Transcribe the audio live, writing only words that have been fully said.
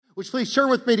Would you please turn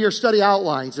with me to your study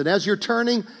outlines? And as you're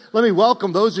turning, let me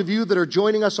welcome those of you that are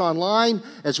joining us online,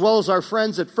 as well as our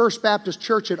friends at First Baptist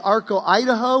Church at Arco,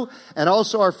 Idaho, and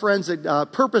also our friends at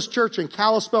Purpose Church in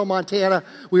Kalispell, Montana.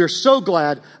 We are so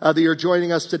glad that you're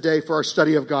joining us today for our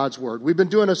study of God's Word. We've been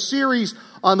doing a series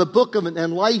on the book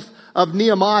and life of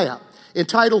Nehemiah,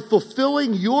 entitled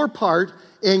Fulfilling Your Part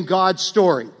in God's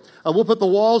Story. We'll put the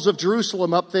walls of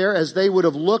Jerusalem up there as they would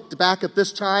have looked back at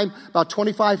this time, about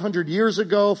 2,500 years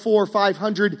ago, 400 or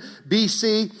 500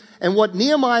 BC. And what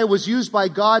Nehemiah was used by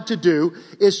God to do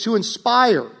is to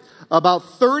inspire about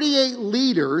 38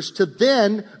 leaders to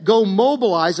then go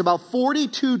mobilize about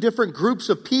 42 different groups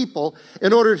of people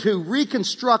in order to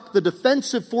reconstruct the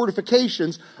defensive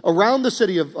fortifications around the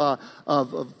city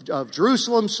of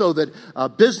Jerusalem so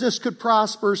that business could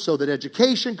prosper, so that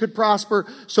education could prosper,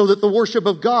 so that the worship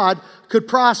of God could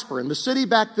prosper. And the city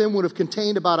back then would have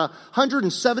contained about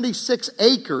 176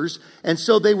 acres, and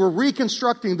so they were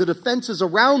reconstructing the defenses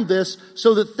around this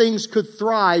so that things could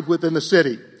thrive within the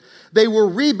city. They were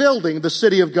rebuilding the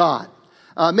city of God,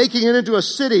 making it into a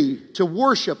city to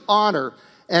worship, honor,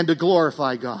 and to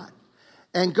glorify God.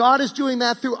 And God is doing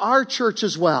that through our church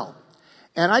as well.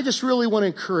 And I just really want to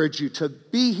encourage you to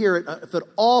be here, if at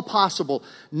all possible,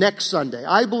 next Sunday.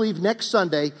 I believe next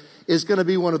Sunday is going to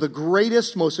be one of the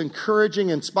greatest, most encouraging,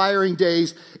 inspiring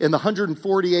days in the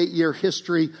 148-year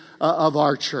history of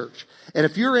our church. And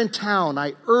if you're in town,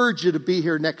 I urge you to be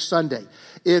here next Sunday.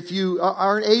 If you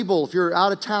aren't able, if you're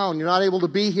out of town, you're not able to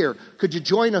be here, could you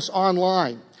join us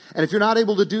online? And if you're not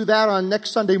able to do that on next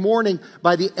Sunday morning,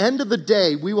 by the end of the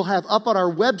day, we will have up on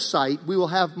our website, we will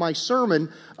have my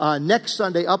sermon next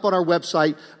Sunday up on our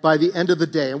website by the end of the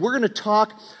day. And we're going to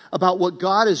talk about what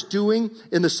God is doing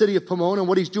in the city of Pomona and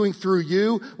what He's doing through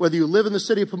you, whether you live in the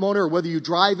city of Pomona or whether you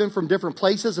drive in from different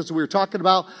places, as we were talking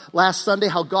about last Sunday,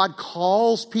 how God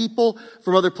calls people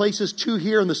from other places to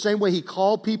here in the same way He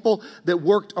called people that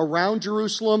worked around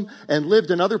Jerusalem and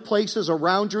lived in other places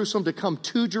around Jerusalem to come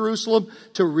to Jerusalem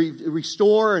to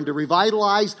restore and to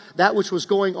revitalize that which was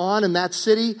going on in that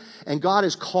city. And God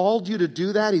has called you to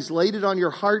do that. He's laid it on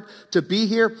your heart to be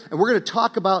here. And we're going to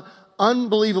talk about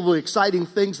unbelievably exciting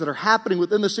things that are happening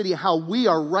within the city, how we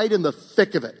are right in the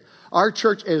thick of it. Our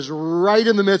church is right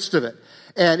in the midst of it.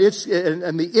 And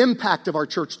and the impact of our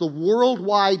church, the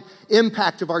worldwide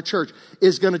impact of our church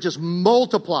is going to just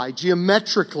multiply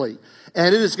geometrically.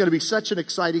 And it is going to be such an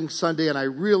exciting Sunday, and I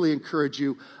really encourage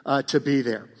you to be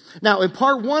there. Now, in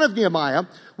part one of Nehemiah,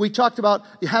 we talked about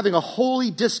having a holy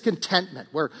discontentment,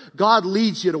 where God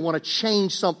leads you to want to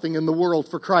change something in the world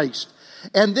for Christ.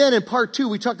 And then in part two,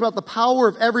 we talked about the power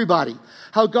of everybody,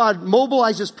 how God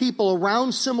mobilizes people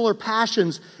around similar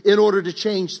passions in order to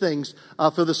change things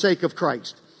for the sake of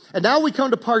Christ. And now we come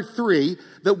to part three,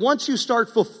 that once you start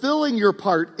fulfilling your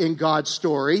part in God's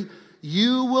story,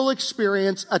 you will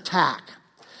experience attack.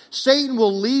 Satan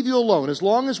will leave you alone. As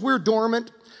long as we're dormant,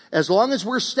 as long as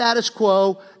we're status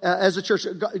quo as a church,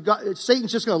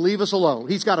 Satan's just going to leave us alone.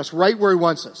 He's got us right where he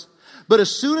wants us. But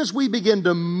as soon as we begin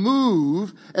to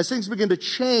move, as things begin to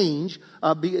change,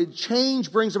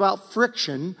 change brings about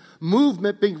friction,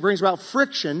 movement brings about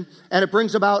friction, and it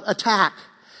brings about attack.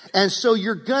 And so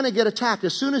you're going to get attacked.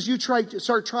 As soon as you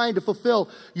start trying to fulfill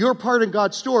your part in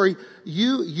God's story,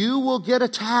 you will get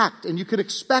attacked, and you can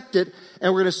expect it.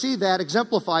 And we're going to see that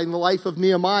exemplified in the life of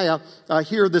Nehemiah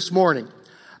here this morning.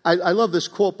 I love this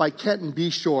quote by Kenton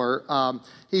Beshore.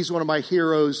 He's one of my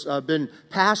heroes. Been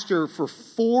pastor for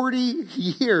 40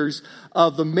 years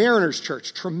of the Mariners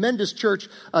Church, tremendous church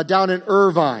down in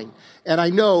Irvine. And I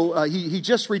know he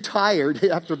just retired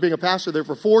after being a pastor there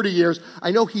for 40 years.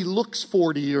 I know he looks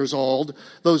 40 years old.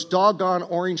 Those doggone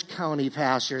Orange County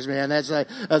pastors, man,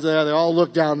 they all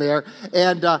look down there.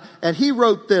 And he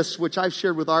wrote this, which I've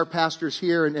shared with our pastors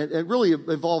here, and it really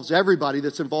involves everybody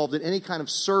that's involved in any kind of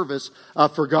service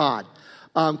for God.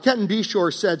 Kenton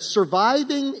Beshore said,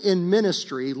 surviving in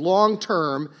ministry long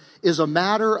term is a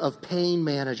matter of pain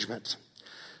management.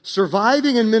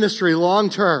 Surviving in ministry long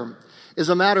term is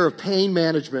a matter of pain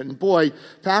management. And boy,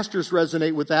 pastors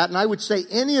resonate with that. And I would say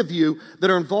any of you that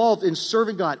are involved in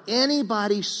serving God,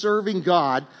 anybody serving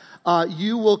God,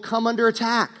 you will come under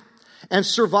attack. And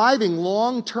surviving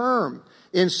long term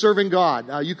in serving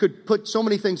God, you could put so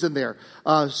many things in there.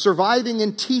 Surviving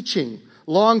in teaching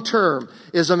long term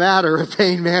is a matter of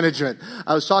pain management.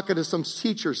 I was talking to some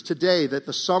teachers today that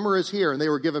the summer is here, and they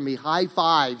were giving me high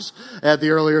fives at the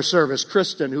earlier service.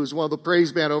 Kristen, who's one of the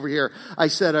praise band over here, I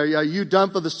said, are you done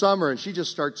for the summer? And she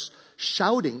just starts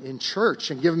shouting in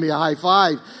church and giving me a high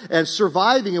five. And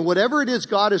surviving in whatever it is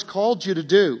God has called you to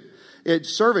do. It's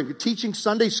serving, teaching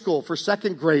Sunday school for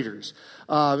second graders,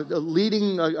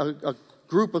 leading a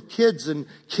group of kids in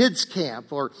kids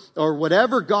camp or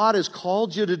whatever God has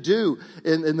called you to do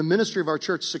in the ministry of our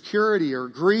church, security or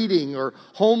greeting or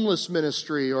homeless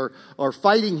ministry or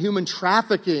fighting human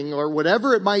trafficking or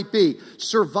whatever it might be,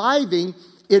 surviving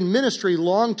in ministry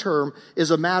long term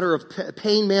is a matter of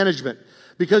pain management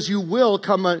because you will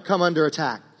come under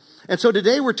attack. And so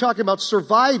today we're talking about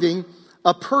surviving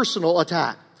a personal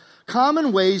attack.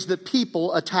 Common ways that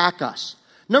people attack us.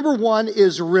 Number one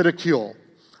is ridicule.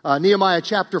 Nehemiah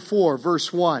chapter 4,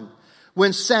 verse 1.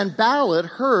 When Sanballat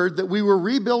heard that we were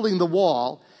rebuilding the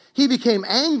wall, he became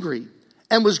angry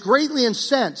and was greatly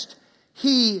incensed.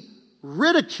 He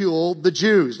ridiculed the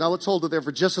Jews. Now let's hold it there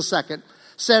for just a second.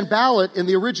 Sanballat in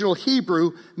the original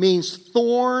Hebrew means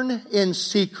thorn in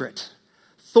secret.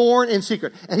 Thorn in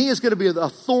secret. And he is going to be a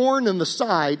thorn in the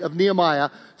side of Nehemiah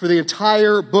for the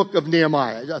entire book of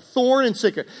Nehemiah. A thorn in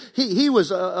secret. He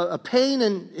was a pain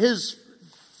in his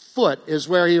foot is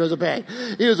where he was a pain.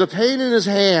 He was a pain in his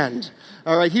hand.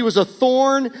 All right. He was a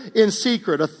thorn in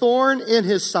secret, a thorn in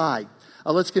his side.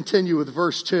 Let's continue with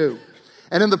verse 2.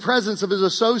 And in the presence of his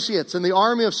associates in the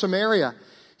army of Samaria,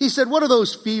 he said, what are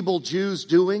those feeble Jews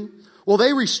doing? Will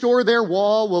they restore their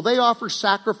wall? Will they offer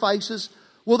sacrifices?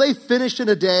 Will they finish in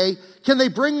a day? Can they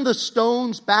bring the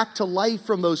stones back to life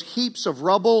from those heaps of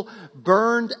rubble,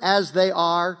 burned as they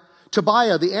are?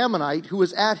 Tobiah the Ammonite, who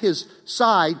was at his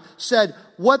side, said,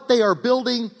 what they are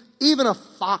building, even a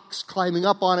fox climbing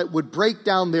up on it would break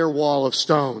down their wall of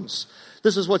stones.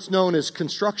 This is what's known as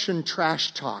construction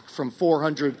trash talk from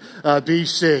 400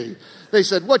 BC. They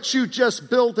said, what you just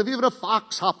built, if even a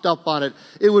fox hopped up on it,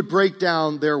 it would break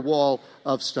down their wall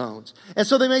of stones. And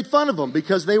so they made fun of them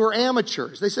because they were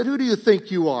amateurs. They said, who do you think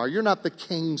you are? You're not the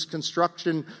king's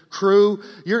construction crew.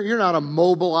 You're not a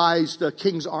mobilized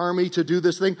king's army to do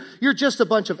this thing. You're just a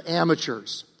bunch of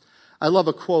amateurs. I love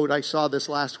a quote. I saw this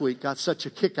last week, got such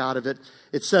a kick out of it.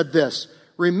 It said this,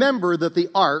 remember that the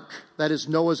ark, that is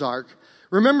Noah's ark,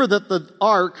 remember that the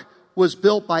ark was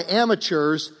built by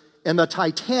amateurs and the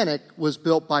Titanic was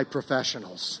built by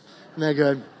professionals. Isn't that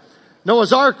good?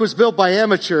 Noah's ark was built by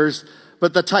amateurs,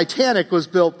 but the Titanic was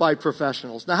built by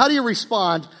professionals. Now, how do you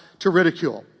respond to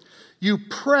ridicule? You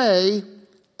pray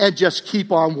and just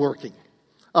keep on working.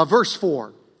 Verse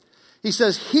 4, he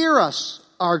says, hear us,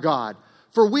 our God,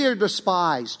 for we are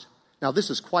despised. Now, this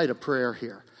is quite a prayer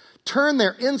here. Turn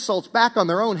their insults back on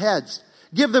their own heads.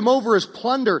 Give them over as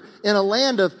plunder in a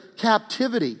land of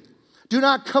captivity. Do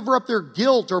not cover up their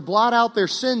guilt or blot out their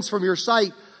sins from your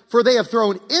sight, for they have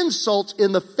thrown insults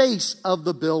in the face of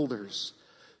the builders.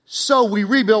 So we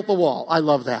rebuilt the wall. I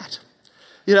love that.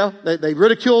 You know, they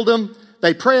ridiculed him.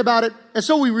 They pray about it. And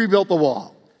so we rebuilt the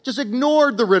wall. Just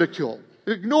ignored the ridicule.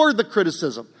 Ignored the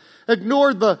criticism.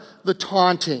 Ignored the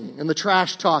taunting and the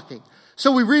trash talking.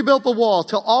 So we rebuilt the wall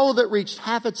till all of it reached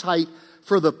half its height,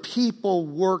 for the people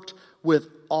worked with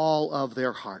all of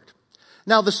their heart.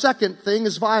 Now, the second thing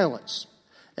is violence.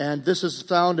 And this is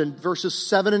found in verses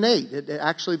 7 and 8.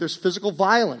 Actually, there's physical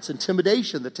violence,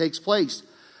 intimidation that takes place.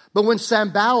 But when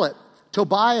Sanballat,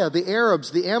 Tobiah, the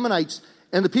Arabs, the Ammonites,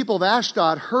 and the people of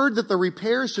Ashdod heard that the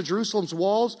repairs to Jerusalem's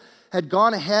walls had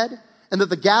gone ahead and that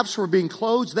the gaps were being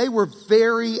closed, they were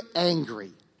very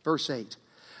angry. Verse 8.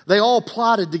 They all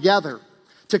plotted together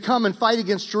to come and fight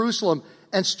against Jerusalem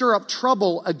and stir up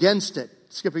trouble against it.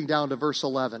 Skipping down to verse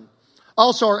 11.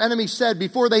 Also, our enemies said,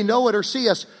 before they know it or see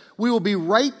us, we will be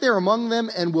right there among them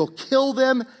and will kill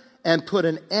them and put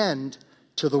an end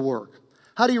to the work.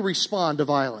 How do you respond to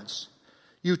violence?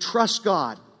 You trust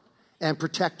God and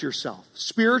protect yourself.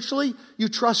 Spiritually, you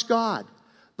trust God.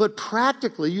 But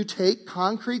practically, you take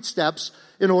concrete steps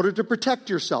in order to protect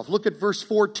yourself. Look at verse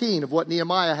 14 of what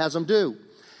Nehemiah has them do.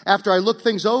 After I looked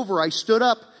things over, I stood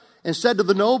up and said to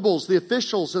the nobles, the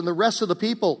officials, and the rest of the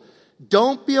people,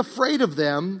 don't be afraid of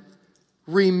them.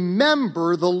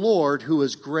 Remember the Lord who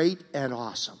is great and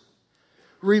awesome.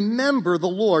 Remember the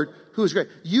Lord who is great.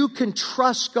 You can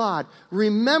trust God.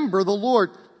 Remember the Lord.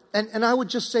 And I would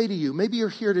just say to you, maybe you're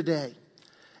here today,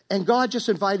 and God just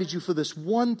invited you for this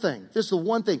one thing. This is the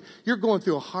one thing. You're going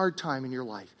through a hard time in your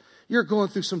life. You're going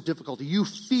through some difficulty. You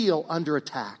feel under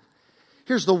attack.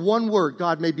 Here's the one word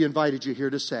God maybe invited you here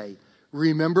to say.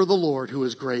 Remember the Lord who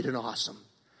is great and awesome.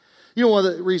 You know, one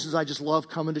of the reasons I just love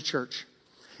coming to church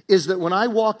is that when I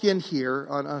walk in here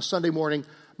on a Sunday morning,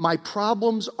 my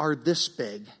problems are this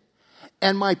big,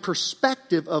 and my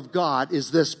perspective of God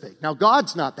is this big. Now,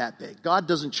 God's not that big. God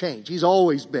doesn't change. He's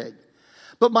always big.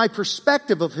 But my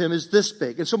perspective of him is this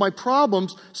big, and so my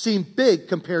problems seem big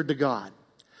compared to God.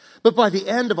 But by the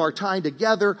end of our time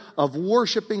together of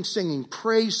worshiping, singing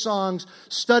praise songs,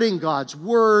 studying God's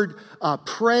word,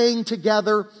 praying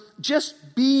together,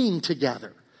 just being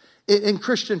together, in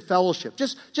Christian fellowship,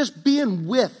 just being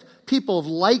with people of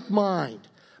like mind.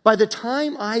 By the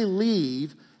time I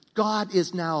leave, God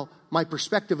is now, my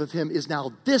perspective of him is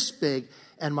now this big,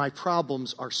 and my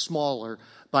problems are smaller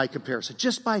by comparison.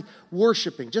 Just by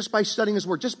worshiping, just by studying his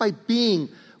word, just by being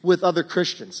with other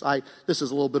Christians. This is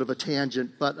a little bit of a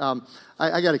tangent, but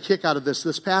I got a kick out of this.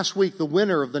 This past week, the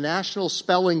winner of the National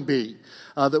Spelling Bee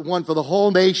that won for the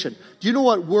whole nation. Do you know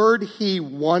what word he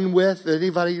won with?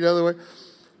 Anybody know the word?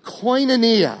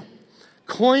 Koinonia.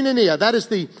 Koinonia. That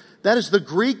is the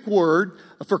Greek word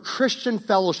for Christian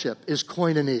fellowship, is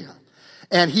koinonia.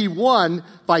 And he won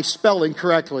by spelling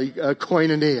correctly,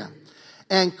 koinonia.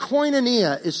 And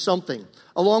koinonia is something,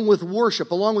 along with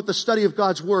worship, along with the study of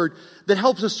God's word, that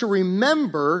helps us to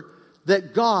remember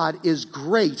that God is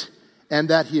great and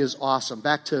that he is awesome.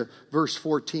 Back to verse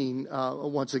 14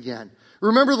 once again.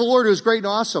 Remember the Lord who is great and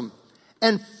awesome,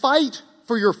 and fight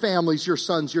for your families, your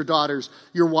sons, your daughters,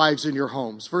 your wives, and your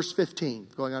homes. Verse 15,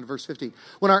 going on to verse 15.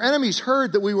 When our enemies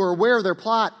heard that we were aware of their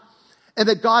plot and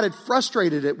that God had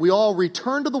frustrated it, we all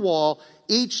returned to the wall,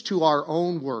 each to our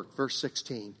own work. Verse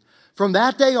 16. From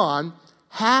that day on,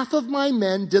 half of my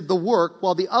men did the work,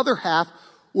 while the other half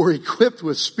were equipped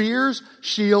with spears,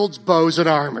 shields, bows, and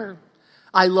armor.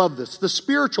 I love this. The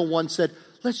spiritual one said,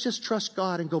 let's just trust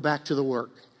God and go back to the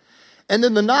work. And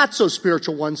then the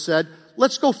not-so-spiritual one said,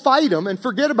 let's go fight them and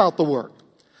forget about the work.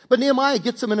 But Nehemiah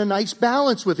gets them in a nice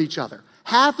balance with each other.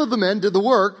 Half of the men did the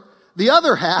work. The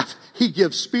other half, he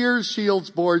gives spears, shields,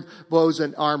 bows,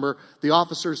 and armor. The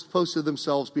officers posted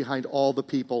themselves behind all the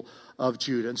people of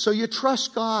Judah. And so you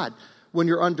trust God when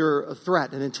you're under a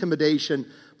threat and intimidation,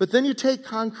 but then you take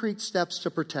concrete steps to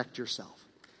protect yourself.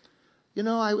 You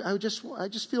know, I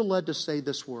just feel led to say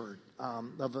this word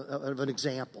of an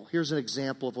example. Here's an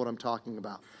example of what I'm talking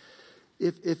about.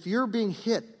 If you're being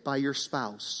hit by your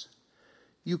spouse,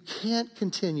 you can't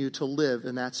continue to live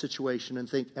in that situation and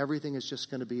think everything is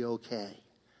just going to be okay.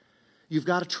 You've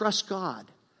got to trust God,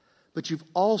 but you've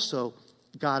also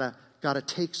got to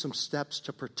take some steps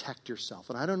to protect yourself.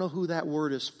 And I don't know who that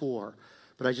word is for,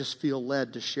 but I just feel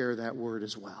led to share that word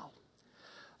as well.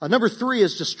 Number 3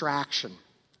 is distraction.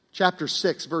 Chapter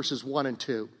 6, verses 1 and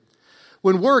 2.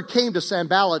 When word came to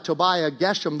Sanballat, Tobiah,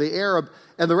 Geshem, the Arab,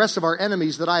 and the rest of our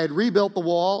enemies that I had rebuilt the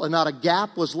wall and not a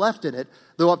gap was left in it,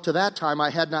 though up to that time I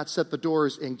had not set the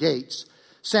doors and gates,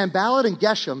 Sanballat and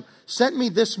Geshem sent me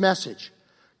this message.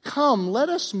 Come, let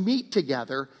us meet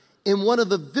together in one of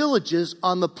the villages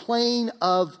on the plain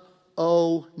of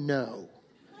No.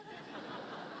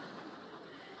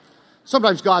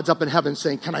 Sometimes God's up in heaven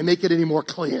saying, can I make it any more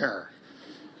clear?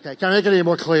 Okay, can I make it any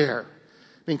more clear?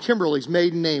 I mean, Kimberly's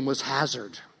maiden name was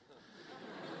Hazard.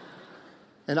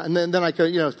 And then I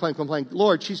could, complain,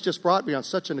 Lord, she's just brought me on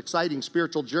such an exciting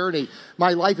spiritual journey.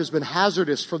 My life has been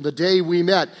hazardous from the day we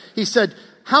met. He said,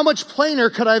 how much plainer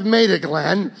could I have made it,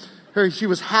 Glenn? She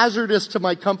was hazardous to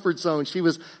my comfort zone. She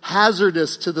was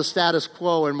hazardous to the status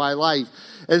quo in my life.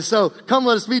 And so, come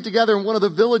let us meet together in one of the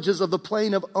villages of the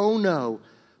plain of Ono.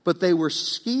 But they were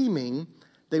scheming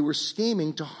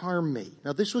to harm me.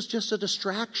 Now, this was just a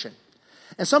distraction.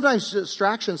 And sometimes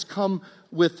distractions come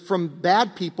from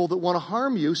bad people that want to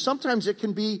harm you. Sometimes it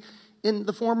can be in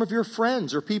the form of your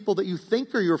friends or people that you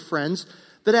think are your friends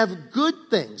that have good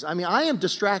things. I mean, I am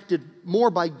distracted more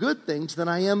by good things than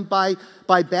I am by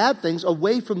bad things,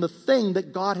 away from the thing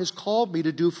that God has called me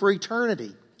to do for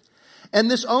eternity. And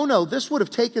this would have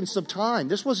taken some time.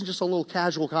 This wasn't just a little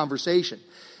casual conversation.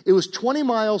 It was 20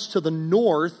 miles to the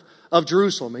north of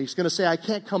Jerusalem. He's going to say, I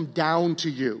can't come down to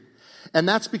you. And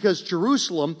that's because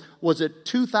Jerusalem was at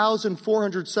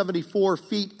 2,474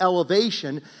 feet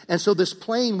elevation, and so this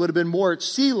plain would have been more at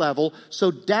sea level, so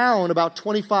down about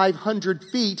 2,500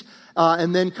 feet,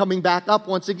 and then coming back up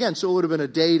once again. So it would have been a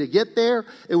day to get there.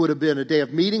 It would have been a day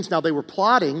of meetings. Now, they were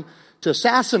plotting to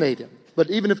assassinate him. But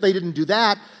even if they didn't do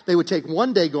that, they would take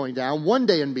one day going down, one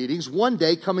day in meetings, one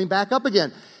day coming back up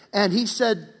again. And he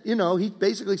said, he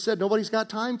basically said, nobody's got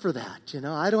time for that.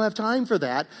 I don't have time for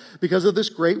that because of this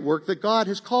great work that God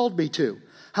has called me to.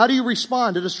 How do you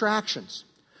respond to distractions?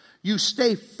 You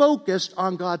stay focused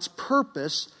on God's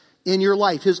purpose in your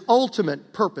life, his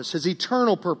ultimate purpose, his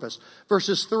eternal purpose.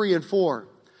 Verses 3 and 4.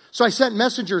 So I sent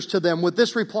messengers to them with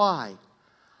this reply.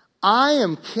 I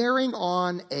am carrying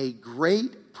on a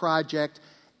great project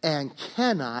and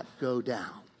cannot go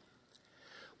down.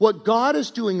 What God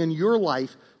is doing in your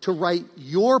life to write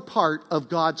your part of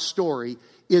God's story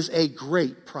is a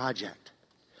great project.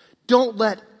 Don't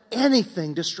let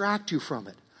anything distract you from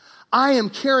it. I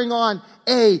am carrying on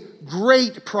a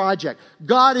great project.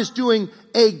 God is doing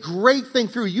a great thing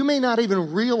through you. You may not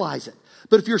even realize it,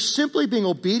 But if you're simply being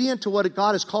obedient to what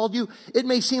God has called you, it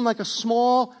may seem like a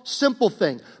small, simple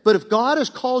thing. But if God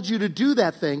has called you to do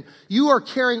that thing, you are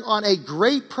carrying on a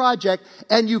great project,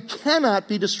 and you cannot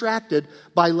be distracted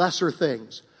by lesser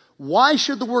things. Why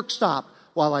should the work stop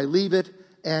while I leave it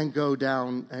and go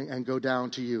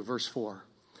down to you? Verse 4.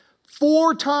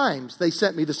 4 times they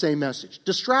sent me the same message.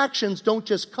 Distractions don't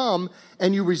just come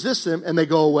and you resist them and they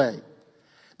go away.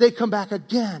 They come back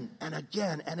again and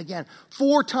again and again.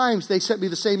 4 times they sent me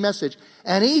the same message.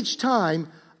 And each time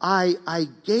I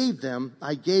gave them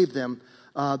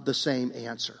the same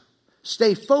answer.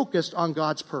 Stay focused on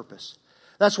God's purpose.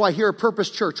 That's why here at Purpose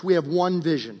Church we have one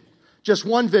vision. Just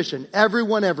one vision.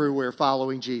 Everyone everywhere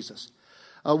following Jesus.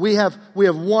 We have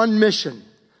one mission.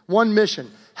 One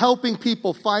mission. Helping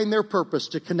people find their purpose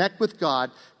to connect with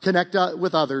God, connect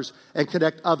with others, and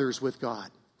connect others with God.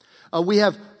 We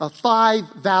have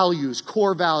 5 values,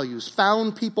 core values.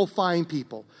 Found people, find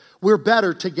people. We're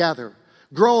better together.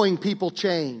 Growing people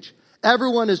change.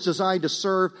 Everyone is designed to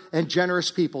serve, and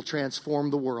generous people transform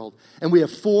the world. And we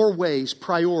have 4 ways,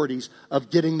 priorities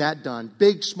of getting that done.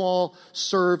 Big, small,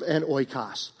 serve, and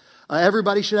oikos.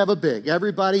 Everybody should have a big.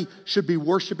 Everybody should be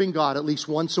worshiping God at least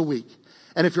once a week.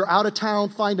 And if you're out of town,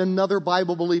 find another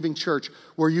Bible-believing church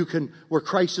where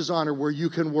Christ is honored, where you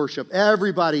can worship.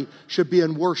 Everybody should be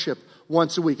in worship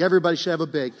once a week. Everybody should have a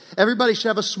big. Everybody should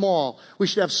have a small. We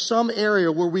should have some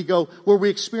area where we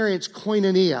experience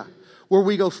koinonia, where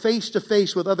we go face to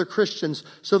face with other Christians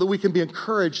so that we can be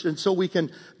encouraged and so we can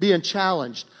be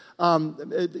challenged.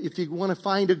 If you want to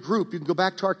find a group, you can go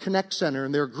back to our Connect Center,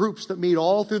 and there are groups that meet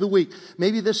all through the week.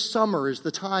 Maybe this summer is the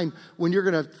time when you're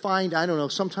going to find, I don't know,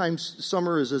 sometimes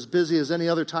summer is as busy as any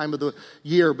other time of the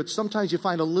year, but sometimes you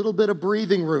find a little bit of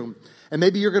breathing room. And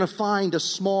maybe you're going to find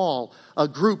a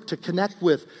group to connect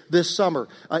with this summer.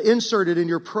 Inserted in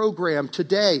your program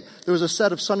today, there was a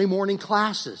set of Sunday morning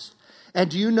classes.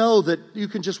 And do you know that you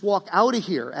can just walk out of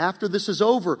here after this is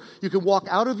over? You can walk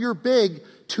out of your big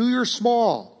to your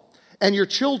small. And your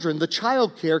children, the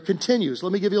child care continues.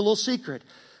 Let me give you a little secret.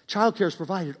 Child care is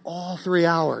provided all 3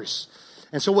 hours.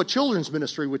 And so what children's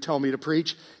ministry would tell me to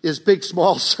preach is big,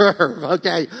 small, serve.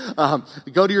 Okay,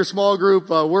 go to your small group,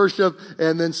 worship,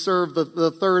 and then serve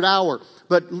the 3rd hour.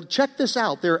 But check this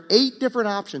out. There are 8 different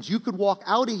options. You could walk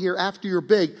out of here after you're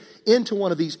big into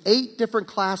one of these 8 different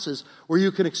classes where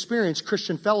you can experience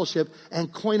Christian fellowship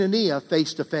and koinonia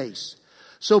face to face.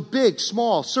 So big,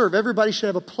 small, serve. Everybody should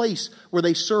have a place where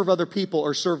they serve other people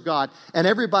or serve God. And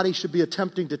everybody should be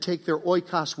attempting to take their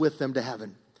oikos with them to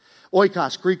heaven.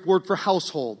 Oikos, Greek word for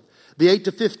household. The 8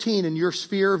 to 15 in your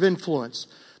sphere of influence.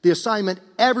 The assignment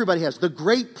everybody has. The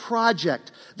great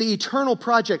project, the eternal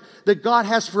project that God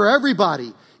has for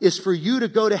everybody is for you to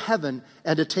go to heaven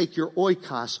and to take your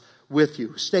oikos with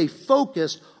you. Stay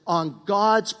focused on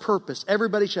God's purpose.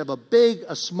 Everybody should have a big,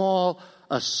 a small,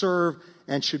 a serve,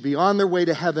 and should be on their way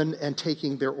to heaven and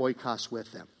taking their oikos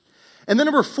with them. And then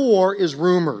number 4 is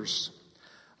rumors.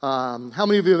 How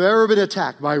many of you have ever been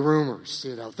attacked by rumors?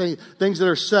 Things that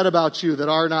are said about you that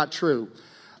are not true.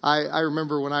 I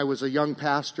remember when I was a young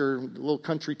pastor, a little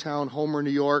country town, Homer, New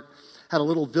York, had a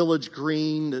little village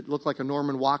green that looked like a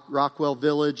Norman Rockwell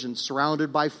village and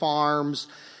surrounded by farms.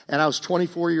 And I was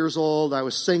 24 years old. I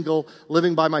was single,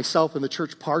 living by myself in the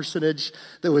church parsonage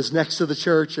that was next to the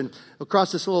church. And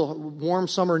across this little warm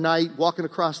summer night, walking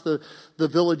across the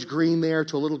village green there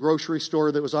to a little grocery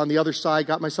store that was on the other side,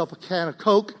 got myself a can of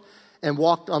Coke and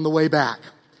walked on the way back.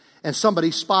 And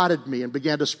somebody spotted me and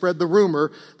began to spread the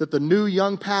rumor that the new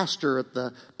young pastor at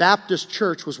the Baptist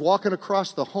church was walking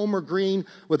across the Homer Green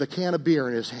with a can of beer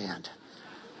in his hand.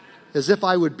 As if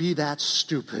I would be that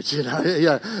stupid, in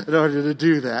order to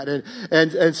do that.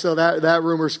 And so that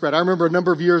rumor spread. I remember a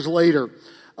number of years later,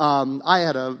 I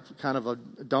had a kind of a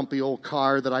dumpy old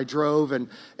car that I drove, and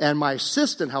my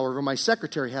assistant, however, my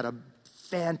secretary, had a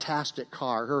fantastic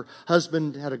car. Her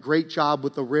husband had a great job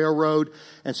with the railroad,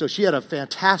 and so she had a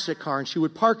fantastic car, and she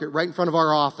would park it right in front of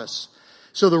our office.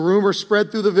 So the rumor spread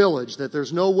through the village that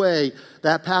there's no way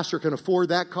that pastor can afford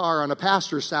that car on a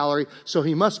pastor's salary, so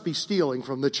he must be stealing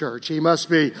from the church. He must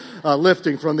be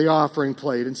lifting from the offering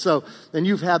plate. And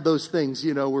you've had those things,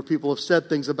 where people have said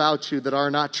things about you that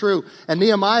are not true. And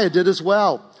Nehemiah did as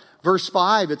well. Verse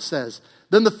 5, it says,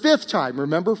 then the 5th time,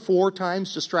 remember 4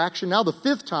 times distraction? Now the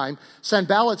 5th time,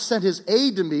 Sanballat sent his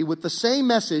aide to me with the same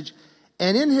message,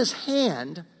 and in his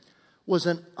hand was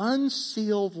an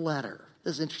unsealed letter.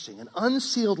 This is interesting, an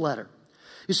unsealed letter.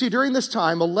 You see, during this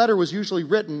time, a letter was usually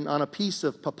written on a piece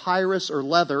of papyrus or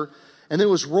leather, and then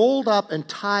it was rolled up and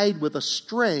tied with a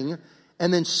string,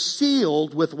 and then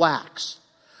sealed with wax.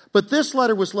 But this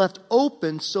letter was left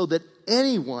open so that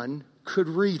anyone could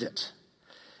read it.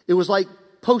 It was like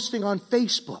posting on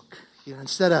Facebook.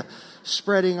 Instead of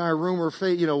spreading our rumor,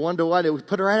 one to one, it would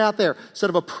put it right out there. Instead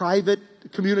of a private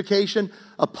communication,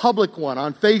 a public one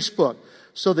on Facebook,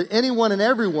 so that anyone and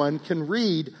everyone can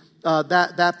read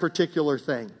that particular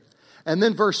thing. And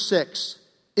then verse 6,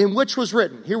 in which was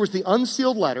written, here was the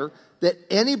unsealed letter that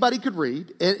anybody could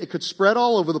read. It could spread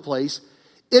all over the place.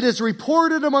 It is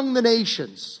reported among the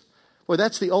nations. Boy,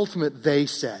 that's the ultimate they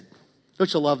said.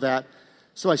 Don't you love that?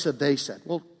 So I said, they said.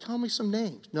 Well, tell me some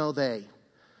names. No, they.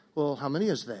 Well, how many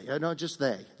is they? No, just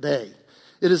they. They.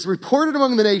 It is reported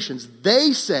among the nations.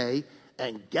 They say,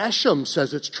 and Geshem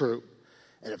says it's true.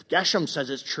 And if Geshem says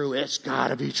it's true, it's got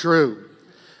to be true.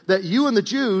 That you and the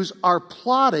Jews are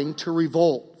plotting to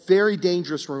revolt. Very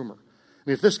dangerous rumor. I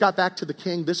mean, if this got back to the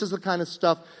king, this is the kind of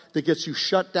stuff that gets you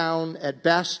shut down at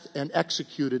best and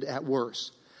executed at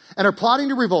worst. And are plotting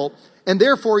to revolt, and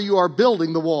therefore you are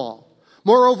building the wall.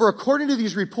 Moreover, according to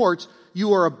these reports,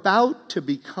 you are about to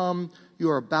become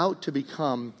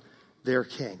their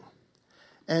king.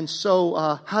 And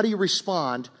so how do you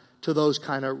respond to those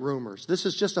kind of rumors? This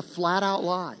is just a flat out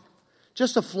lie.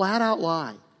 Just a flat out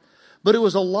lie. But it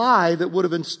was a lie that would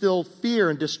have instilled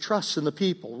fear and distrust in the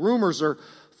people. Rumors are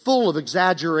full of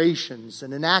exaggerations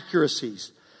and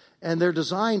inaccuracies, and they're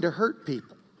designed to hurt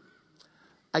people.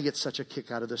 I get such a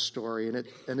kick out of this story,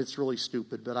 and it's really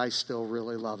stupid, but I still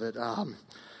really love it.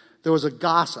 There was a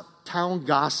town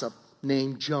gossip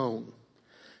named Joan.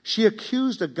 She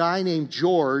accused a guy named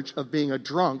George of being a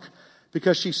drunk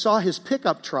because she saw his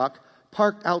pickup truck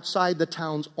parked outside the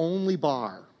town's only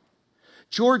bar.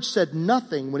 George said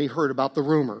nothing when he heard about the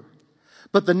rumor.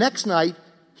 But the next night,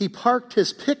 he parked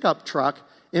his pickup truck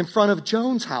in front of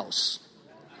Joan's house.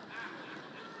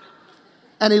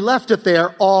 And he left it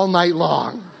there all night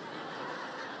long.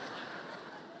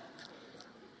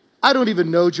 I don't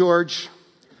even know George,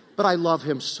 but I love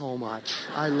him so much.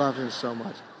 I love him so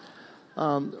much.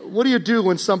 What do you do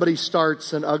when somebody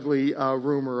starts an ugly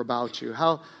rumor about you?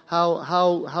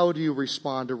 How do you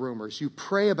respond to rumors? You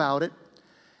pray about it,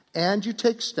 and you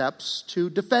take steps to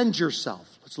defend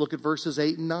yourself. Let's look at verses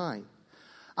 8 and 9.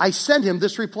 I sent him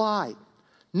this reply.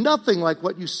 Nothing like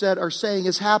what you are saying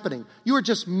is happening. You are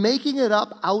just making it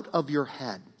up out of your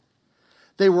head.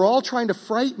 They were all trying to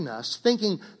frighten us,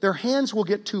 thinking their hands will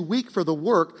get too weak for the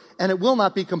work and it will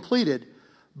not be completed.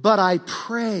 But I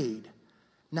prayed,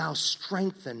 now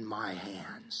strengthen my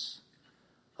hands.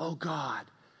 Oh God,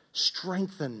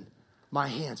 strengthen my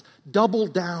hands. Double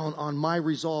down on my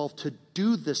resolve to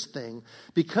do this thing,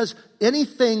 because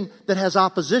anything that has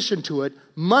opposition to it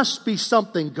must be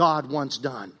something God wants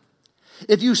done.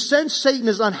 If you sense Satan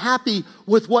is unhappy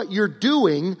with what you're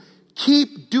doing,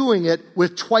 keep doing it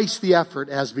with twice the effort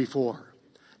as before.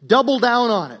 Double down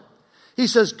on it. He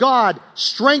says, God,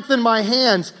 strengthen my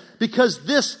hands, because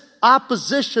this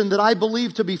opposition that I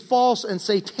believe to be false and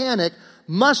satanic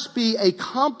must be a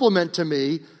compliment to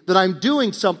me that I'm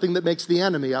doing something that makes the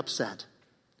enemy upset.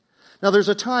 Now, there's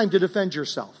a time to defend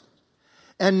yourself.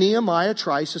 And Nehemiah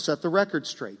tries to set the record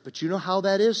straight. But you know how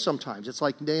that is sometimes. It's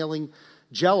like nailing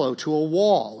Jell-O to a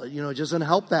wall. It doesn't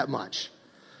help that much.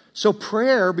 So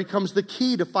prayer becomes the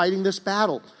key to fighting this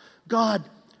battle. God,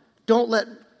 don't let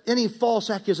any false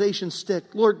accusations stick.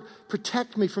 Lord,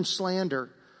 protect me from slander.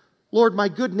 Lord, my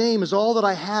good name is all that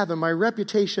I have, and my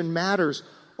reputation matters.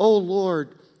 Oh,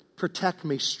 Lord, protect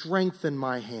me, strengthen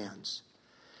my hands.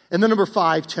 And then number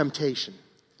 5, temptation.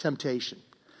 Temptation.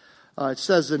 It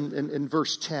says in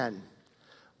verse 10,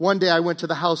 one day I went to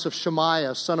the house of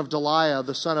Shemaiah, son of Deliah,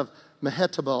 the son of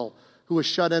Mehetabel, who was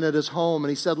shut in at his home. And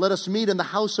he said, let us meet in the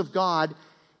house of God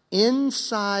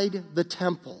inside the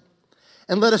temple.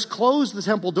 And let us close the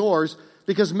temple doors,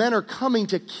 because men are coming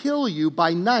to kill you.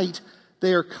 By night,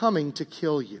 they are coming to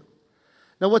kill you.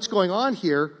 Now, what's going on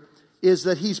here is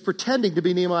that he's pretending to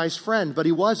be Nehemiah's friend, but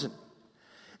he wasn't.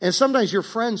 And sometimes your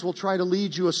friends will try to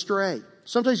lead you astray.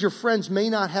 Sometimes your friends may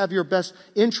not have your best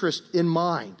interest in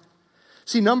mind.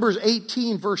 See, Numbers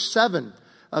 18, verse 7,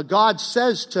 God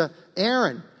says to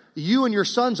Aaron, you and your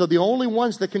sons are the only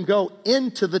ones that can go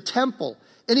into the temple.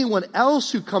 Anyone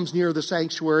else who comes near the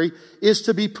sanctuary is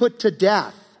to be put to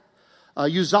death.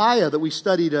 Uzziah, that we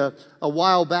studied a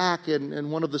while back in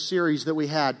one of the series that we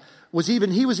had,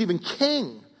 he was even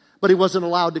king, but he wasn't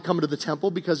allowed to come into the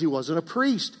temple because he wasn't a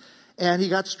priest. And he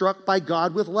got struck by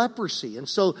God with leprosy. And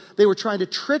so they were trying to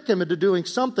trick him into doing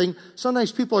something.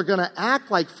 Sometimes people are going to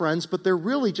act like friends, but they're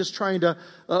really just trying to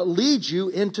lead you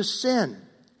into sin.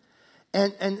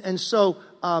 And so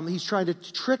he's trying to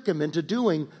trick him into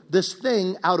doing this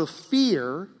thing out of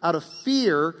fear. Out of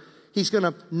fear, he's going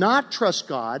to not trust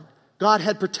God. God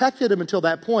had protected him until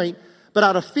that point, but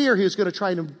out of fear, he was going to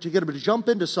try to get him to jump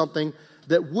into something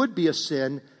that would be a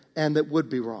sin and that would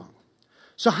be wrong.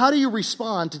 So how do you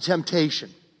respond to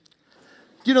temptation?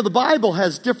 You know, the Bible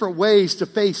has different ways to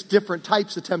face different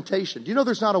types of temptation. Do you know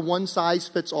there's not a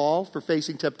one-size-fits-all for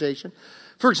facing temptation?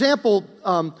 For example,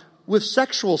 with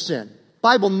sexual sin,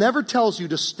 Bible never tells you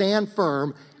to stand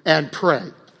firm and pray.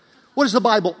 What does the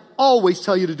Bible always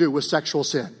tell you to do with sexual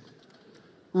sin?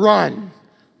 Run.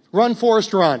 Run,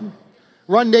 Forrest, run.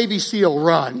 Run, Navy SEAL,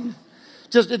 run.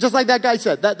 Just like that guy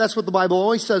said. That's what the Bible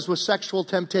always says with sexual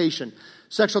temptation.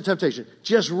 Sexual temptation.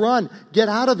 Just run. Get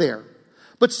out of there.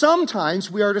 But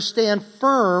sometimes we are to stand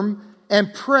firm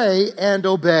and pray and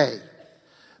obey.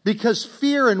 Because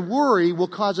fear and worry will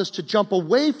cause us to jump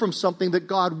away from something that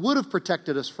God would have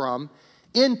protected us from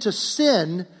into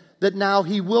sin that now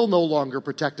He will no longer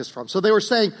protect us from. So they were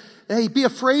saying, hey, be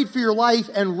afraid for your life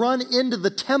and run into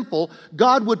the temple.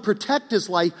 God would protect his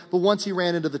life, but once he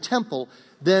ran into the temple,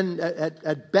 then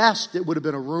at best it would have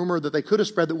been a rumor that they could have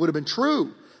spread that would have been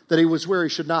true, that he was where he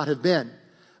should not have been.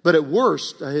 But at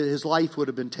worst, his life would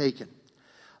have been taken.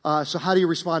 So how do you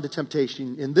respond to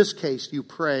temptation? In this case, you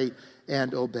pray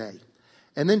and obey.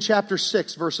 And then chapter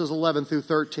 6, verses 11 through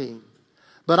 13.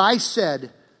 But I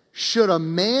said, should a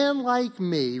man like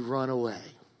me run away?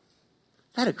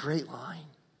 Isn't that a great line?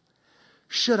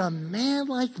 Should a man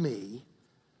like me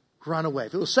run away?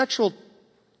 If it was sexual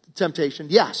temptation,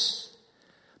 yes.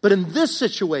 But in this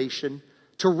situation,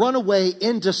 to run away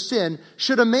into sin,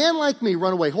 should a man like me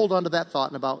run away? Hold on to that thought.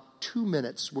 In about 2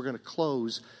 minutes, we're going to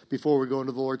close before we go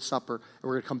into the Lord's Supper, and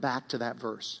we're going to come back to that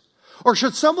verse. Or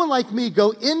should someone like me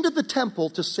go into the temple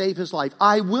to save his life?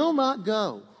 I will not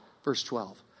go. Verse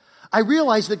 12. I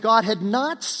realized that God had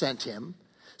not sent him.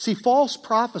 See, false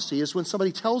prophecy is when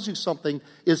somebody tells you something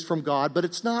is from God, but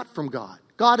it's not from God.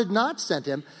 God had not sent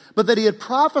him, but that he had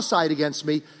prophesied against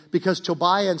me because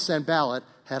Tobiah and Sanballat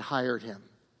had hired him.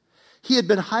 He had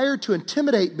been hired to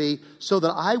intimidate me so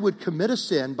that I would commit a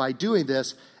sin by doing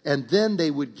this, and then they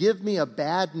would give me a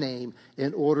bad name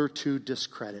in order to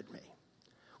discredit me.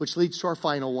 Which leads to our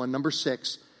final one. Number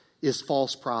 6 is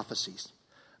false prophecies.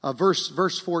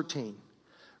 Verse 14.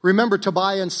 Remember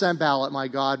Tobiah and Sanballat, my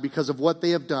God, because of what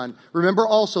they have done. Remember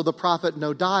also the prophet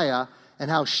Noadiah and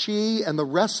how she and the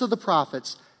rest of the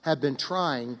prophets have been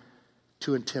trying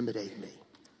to intimidate me.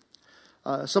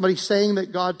 Somebody saying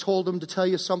that God told him to tell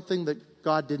you something that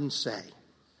God didn't say.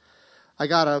 I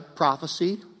got a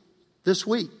prophecy this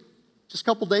week, just a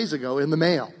couple days ago, in the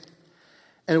mail.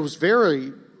 And it was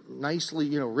very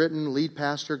nicely, written. Lead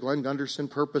pastor, Glenn Gunderson,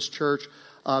 Purpose Church.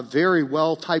 Very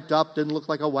well typed up, didn't look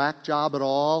like a whack job at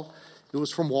all. It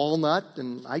was from Walnut,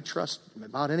 and I trust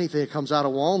about anything that comes out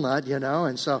of Walnut,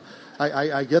 and so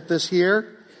I get this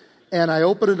here, and I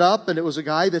open it up, and it was a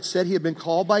guy that said he had been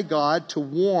called by God to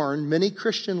warn many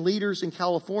Christian leaders in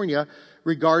California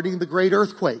regarding the great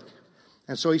earthquake.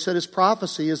 And so he said his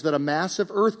prophecy is that a massive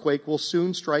earthquake will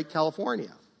soon strike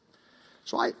California.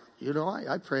 So I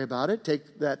pray about it,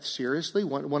 take that seriously,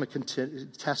 want to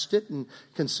test it and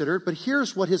consider it. But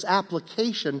here's what his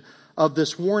application of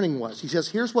this warning was. He says,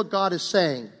 here's what God is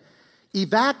saying.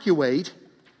 Evacuate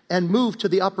and move to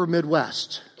the upper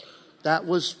Midwest. That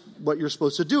was what you're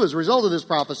supposed to do as a result of this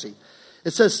prophecy.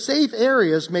 It says safe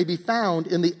areas may be found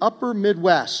in the upper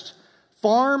Midwest.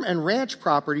 Farm and ranch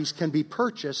properties can be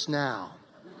purchased now.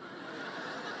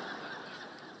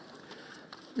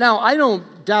 Now, I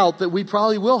don't doubt that we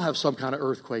probably will have some kind of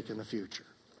earthquake in the future.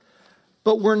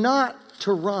 But we're not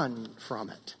to run from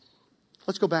it.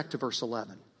 Let's go back to verse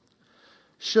 11.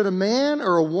 Should a man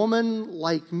or a woman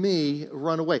like me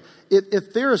run away?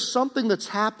 If there is something that's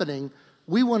happening,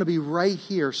 we want to be right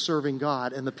here serving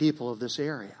God and the people of this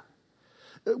area.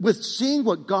 With seeing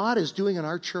what God is doing in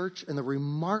our church and the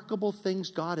remarkable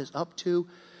things God is up to,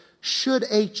 should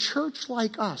a church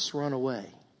like us run away?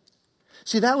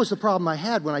 See, that was the problem I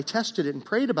had when I tested it and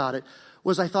prayed about it,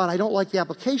 was I thought I don't like the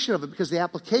application of it, because the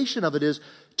application of it is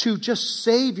to just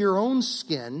save your own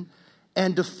skin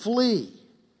and to flee.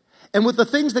 And with the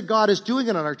things that God is doing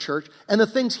in our church and the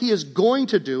things he is going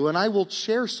to do, and I will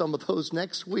share some of those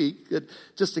next week,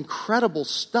 just incredible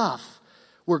stuff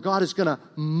where God is going to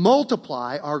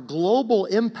multiply our global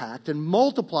impact and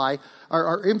multiply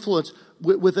our influence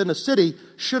within a city.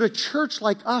 Should a church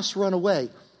like us run away?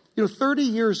 30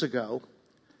 years ago,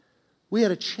 we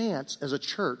had a chance as a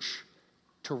church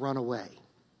to run away.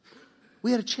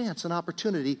 We had a chance, an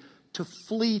opportunity to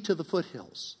flee to the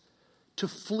foothills, to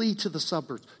flee to the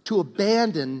suburbs, to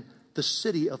abandon the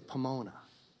city of Pomona.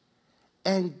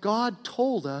 And God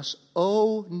told us,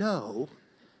 oh no,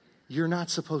 you're not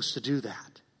supposed to do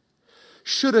that.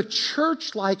 Should a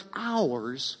church like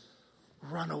ours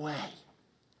run away?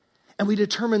 And we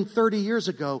determined 30 years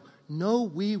ago, No,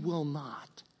 we will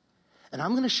not. And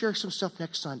I'm going to share some stuff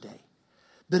next Sunday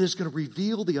that is going to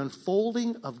reveal the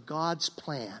unfolding of God's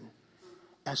plan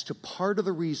as to part of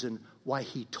the reason why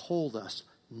he told us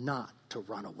not to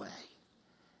run away.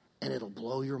 And it'll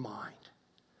blow your mind.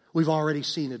 We've already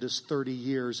seen it as 30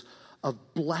 years of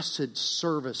blessed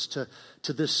service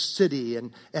to this city.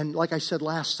 And like I said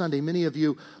last Sunday, many of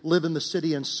you live in the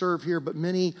city and serve here, but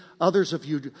many others of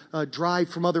you drive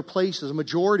from other places. A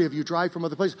majority of you drive from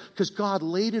other places because God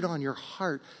laid it on your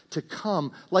heart to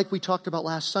come. Like we talked about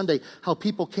last Sunday, how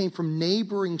people came from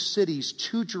neighboring cities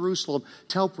to Jerusalem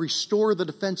to help restore the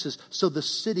defenses so the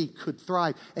city could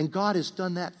thrive. And God has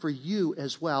done that for you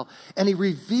as well. And he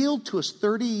revealed to us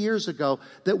 30 years ago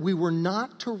that we were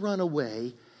not to run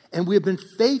away. And we have been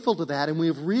faithful to that, and we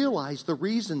have realized the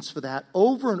reasons for that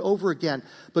over and over again.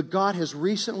 But God has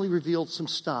recently revealed some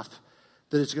stuff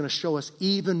that is going to show us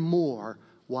even more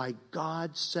why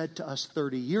God said to us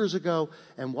 30 years ago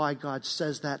and why God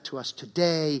says that to us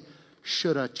today.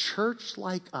 Should a church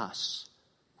like us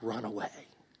run away?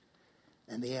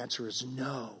 And the answer is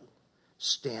no.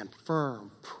 Stand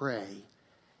firm, pray,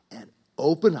 and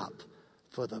open up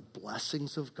for the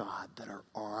blessings of God that are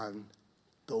on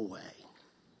the way.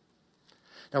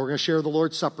 Now we're going to share the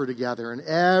Lord's Supper together, and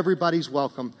everybody's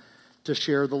welcome to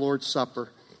share the Lord's Supper.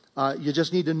 You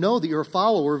just need to know that you're a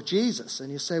follower of Jesus. And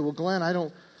you say, well, Glenn,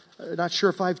 I'm not sure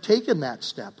if I've taken that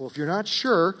step. Well, if you're not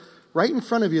sure, right in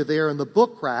front of you there in the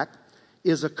book rack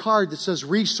is a card that says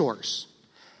resource.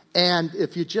 And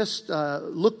if you just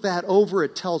look that over,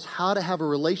 it tells how to have a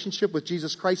relationship with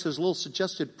Jesus Christ. There's a little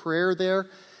suggested prayer there.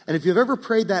 And if you've ever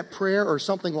prayed that prayer or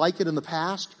something like it in the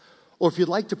past, or if you'd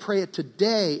like to pray it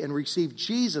today and receive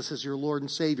Jesus as your Lord and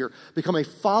Savior, become a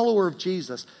follower of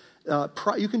Jesus,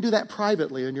 you can do that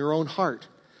privately in your own heart.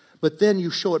 But then you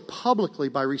show it publicly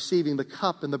by receiving the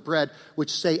cup and the bread,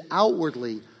 which say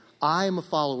outwardly, I am a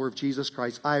follower of Jesus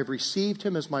Christ. I have received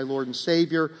him as my Lord and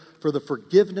Savior for the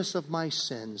forgiveness of my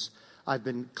sins. I've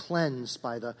been cleansed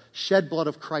by the shed blood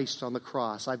of Christ on the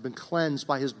cross. I've been cleansed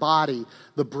by his body,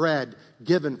 the bread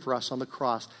given for us on the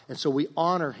cross. And so we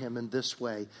honor him in this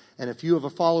way. And if you are a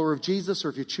follower of Jesus, or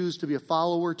if you choose to be a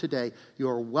follower today, you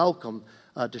are welcome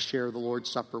to share the Lord's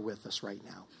Supper with us right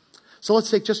now. So let's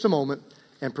take just a moment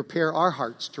and prepare our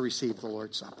hearts to receive the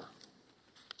Lord's Supper.